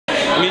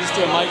Can we just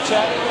do a mic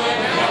check?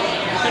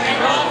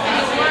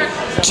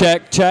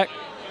 Check, check.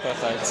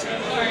 Perfect.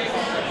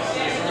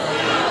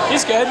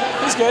 He's good.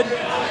 He's good.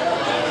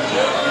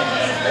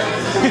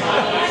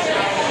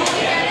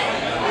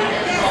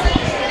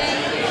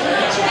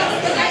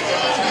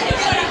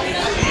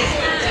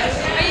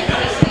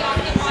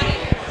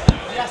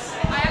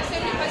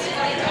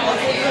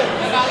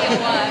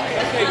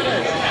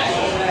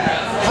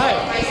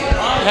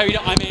 How are you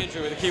doing? I'm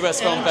Andrew with the Key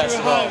West Film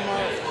Festival.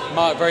 Hi,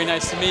 Mark, very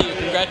nice to meet you.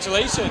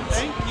 Congratulations.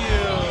 Thank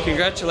you.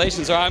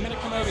 Congratulations. All right, I'm going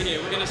to come over here.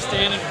 We're going to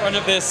stand in front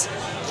of this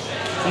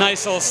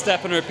nice little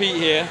step and repeat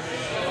here.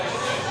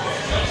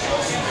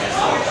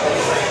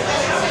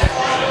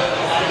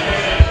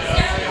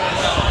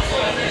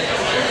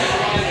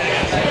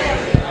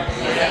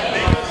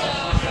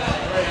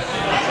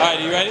 All right,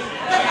 are you ready?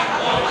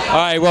 All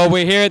right, well,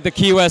 we're here at the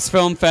Key West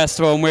Film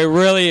Festival, and we're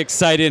really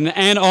excited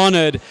and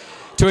honored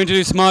to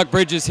introduce Mark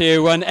Bridges here,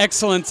 who won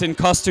excellence in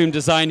costume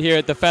design here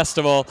at the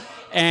festival.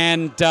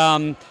 And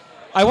I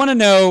want to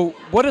know,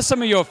 what are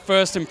some of your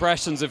first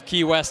impressions of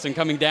Key West and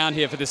coming down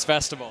here for this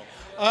festival?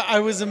 I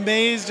was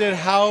amazed at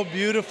how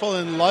beautiful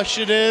and lush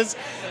it is,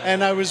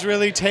 and I was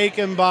really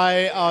taken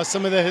by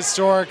some of the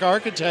historic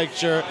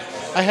architecture.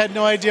 I had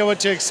no idea what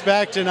to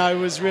expect, and I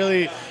was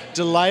really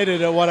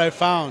delighted at what I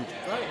found.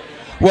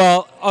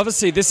 Well,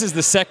 obviously, this is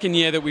the second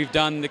year that we've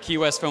done the Key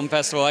West Film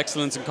Festival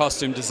Excellence in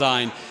Costume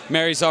Design.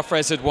 Mary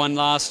Zophres had won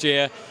last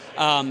year.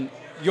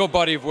 Your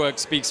body of work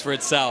speaks for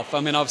itself. I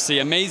mean, obviously,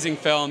 amazing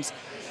films.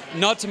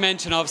 Not to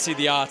mention, obviously,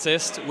 The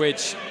Artist,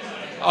 which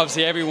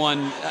obviously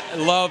everyone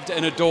loved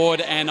and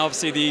adored, and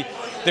obviously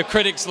the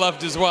critics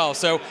loved as well.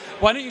 So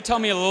why don't you tell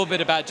me a little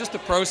bit about just the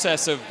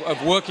process of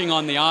working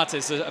on The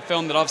Artist, a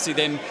film that obviously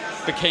then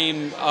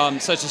became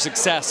such a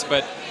success,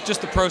 but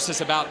just the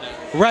process about that.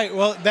 Right,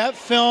 well, that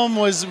film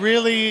was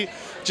really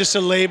just a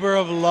labor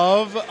of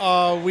love.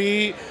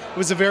 It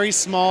was a very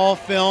small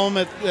film,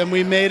 and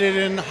we made it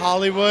in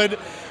Hollywood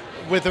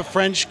with a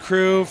French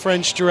crew,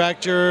 French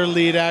director,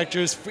 lead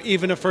actors,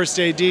 even a first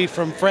AD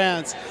from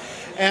France.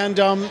 And,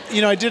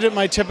 you know, I did it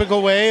my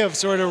typical way of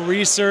sort of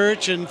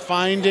research and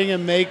finding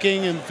and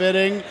making and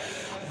fitting.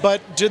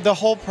 But the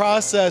whole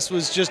process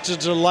was just a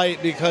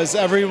delight because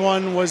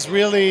everyone was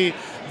really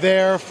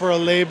there for a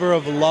labor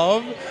of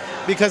love,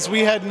 because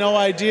we had no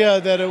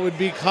idea that it would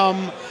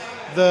become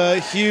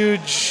the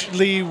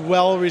hugely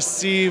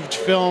well-received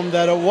film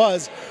that it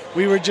was.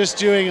 We were just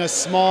doing a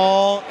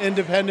small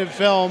independent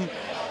film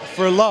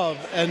for love,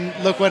 and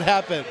look what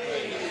happened.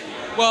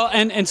 Well,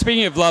 and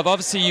speaking of love,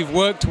 obviously you've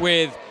worked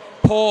with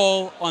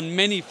Paul on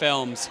many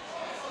films.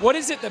 What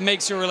is it that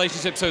makes your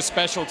relationship so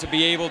special to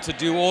be able to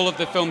do all of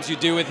the films you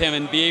do with him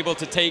and be able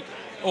to take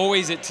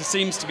always it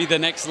seems to be the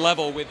next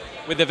level with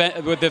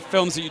the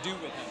films that you do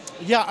with him?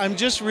 Yeah, I'm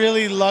just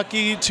really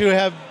lucky to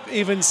have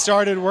even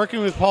started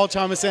working with Paul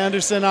Thomas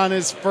Anderson on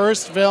his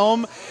first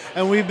film,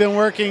 and we've been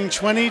working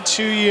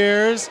 22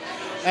 years,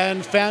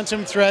 and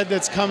Phantom Thread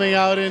that's coming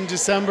out in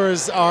December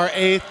is our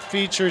 8th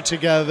feature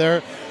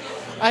together.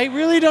 I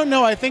really don't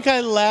know. I think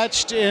I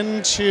latched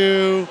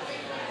into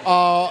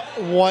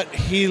what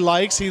he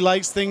likes. He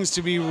likes things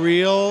to be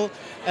real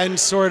and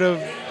sort of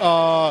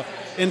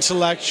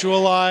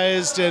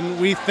intellectualized,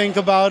 and we think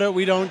about it.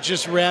 We don't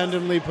just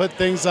randomly put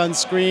things on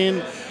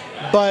screen.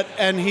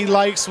 And he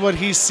likes what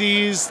he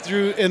sees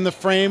through in the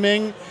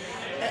framing,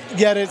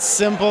 yet it's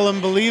simple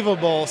and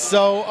believable.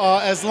 So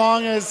as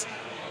long as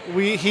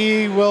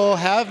he will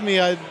have me,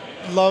 I'd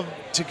love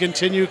to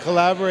continue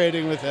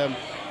collaborating with him.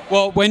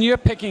 Well, when you're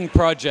picking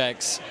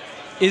projects,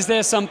 is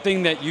there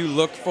something that you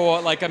look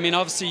for? Like, I mean,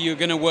 obviously you're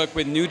going to work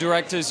with new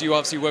directors, you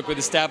obviously work with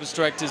established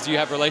directors you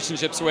have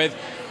relationships with.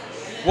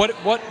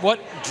 What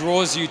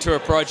draws you to a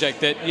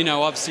project that, you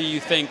know, obviously you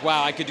think,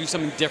 wow, I could do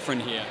something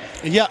different here?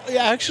 Yeah,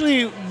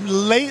 actually,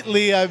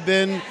 lately I've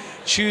been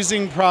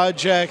choosing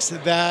projects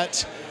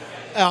that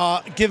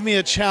give me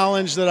a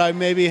challenge that I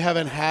maybe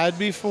haven't had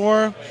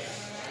before.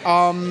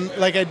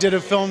 Like I did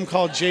a film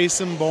called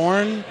Jason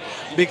Bourne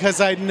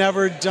because I'd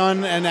never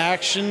done an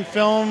action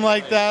film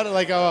like that,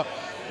 like a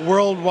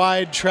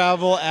worldwide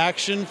travel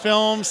action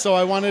film. So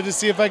I wanted to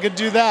see if I could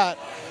do that.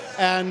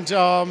 And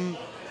I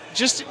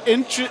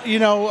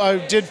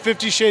did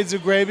 50 Shades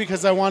of Grey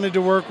because I wanted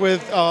to work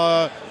with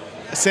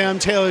Sam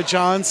Taylor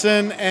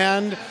Johnson,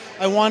 and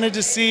I wanted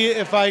to see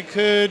if I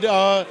could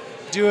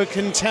do a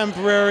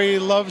contemporary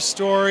love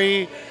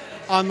story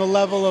on the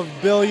level of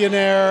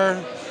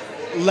Billionaire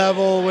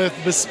level with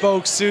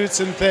bespoke suits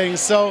and things.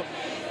 So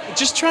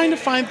just trying to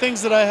find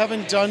things that I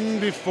haven't done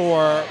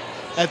before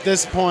at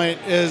this point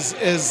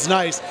is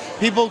nice.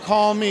 People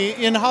call me,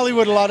 in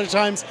Hollywood a lot of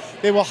times,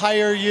 they will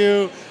hire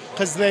you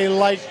because they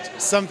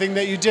liked something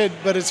that you did,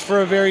 but it's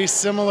for a very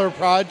similar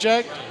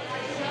project.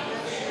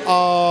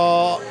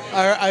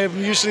 I'm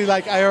usually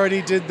like, I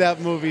already did that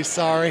movie,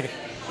 sorry.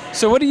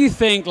 So what do you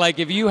think, like,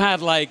 if you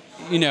had, like,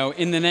 you know,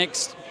 in the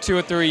next 2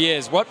 or 3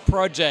 years, what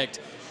project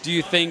do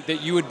you think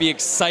that you would be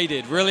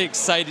excited, really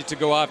excited to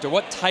go after?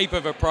 What type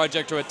of a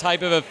project or a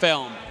type of a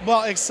film?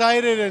 Well,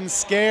 excited and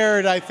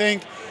scared, I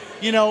think,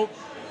 you know,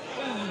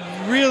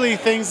 really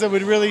things that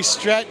would really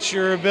stretch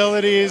your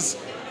abilities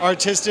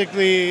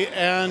artistically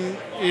and,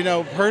 you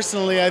know,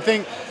 personally. I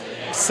think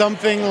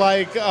something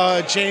like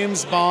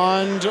James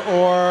Bond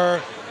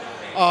or,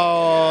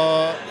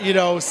 you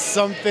know,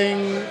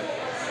 something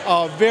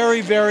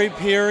very, very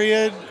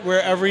period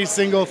where every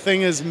single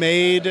thing is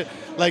made,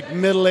 like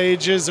Middle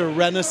Ages or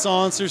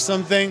Renaissance or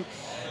something.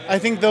 I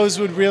think those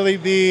would really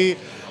be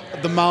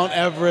the Mount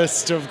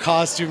Everest of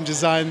costume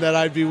design that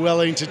I'd be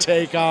willing to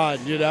take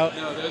on, you know?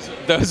 No,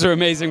 those are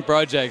amazing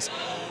projects.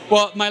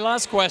 Well, my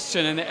last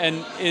question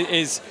and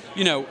is,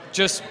 you know,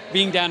 just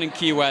being down in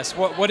Key West,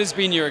 what has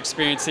been your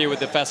experience here with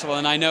the festival?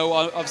 And I know,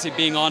 obviously,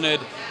 being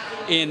honored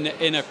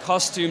in a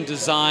costume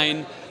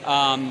design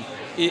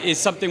is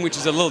something which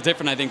is a little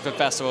different, I think, for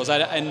festivals.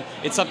 And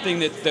it's something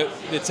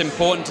that's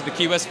important to the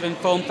Key West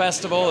Film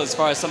Festival as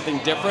far as something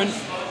different.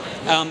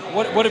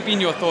 What have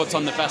been your thoughts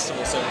on the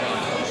festival so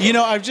far? You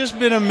know, I've just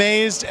been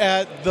amazed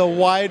at the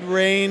wide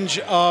range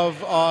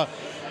of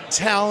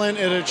talent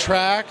it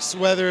attracts,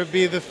 whether it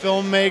be the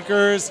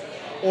filmmakers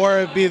or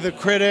it be the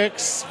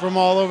critics from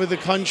all over the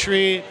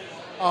country,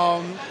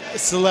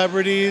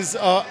 celebrities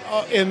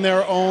in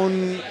their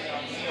own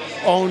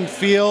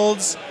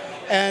fields.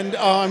 And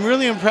I'm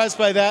really impressed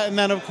by that. And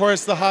then, of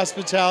course, the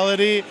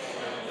hospitality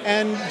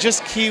and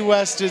just Key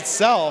West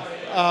itself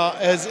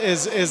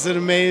is an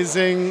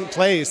amazing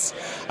place.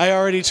 I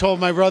already told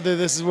my brother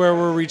this is where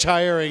we're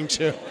retiring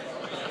to.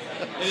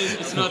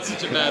 It's not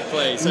such a bad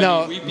place. No, I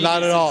mean, we've been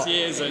not here at all. 6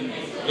 years, and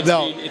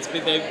it's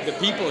been the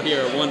people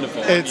here are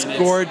wonderful. It's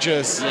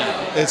gorgeous.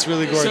 Yeah. It's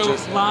really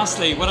gorgeous. So,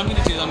 lastly, what I'm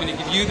going to do is I'm going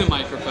to give you the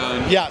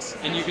microphone. Yes.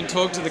 And you can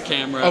talk to the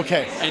camera.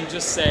 Okay. And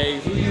just say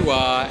who you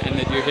are and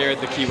that you're here at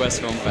the Key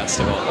West Film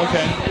Festival.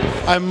 Okay.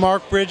 I'm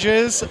Mark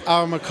Bridges.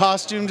 I'm a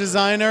costume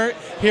designer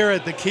here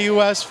at the Key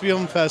West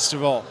Film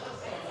Festival.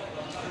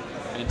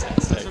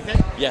 Fantastic. Okay?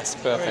 Yes,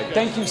 perfect.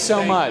 Thank you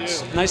so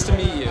much. Nice to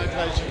meet you. My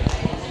pleasure.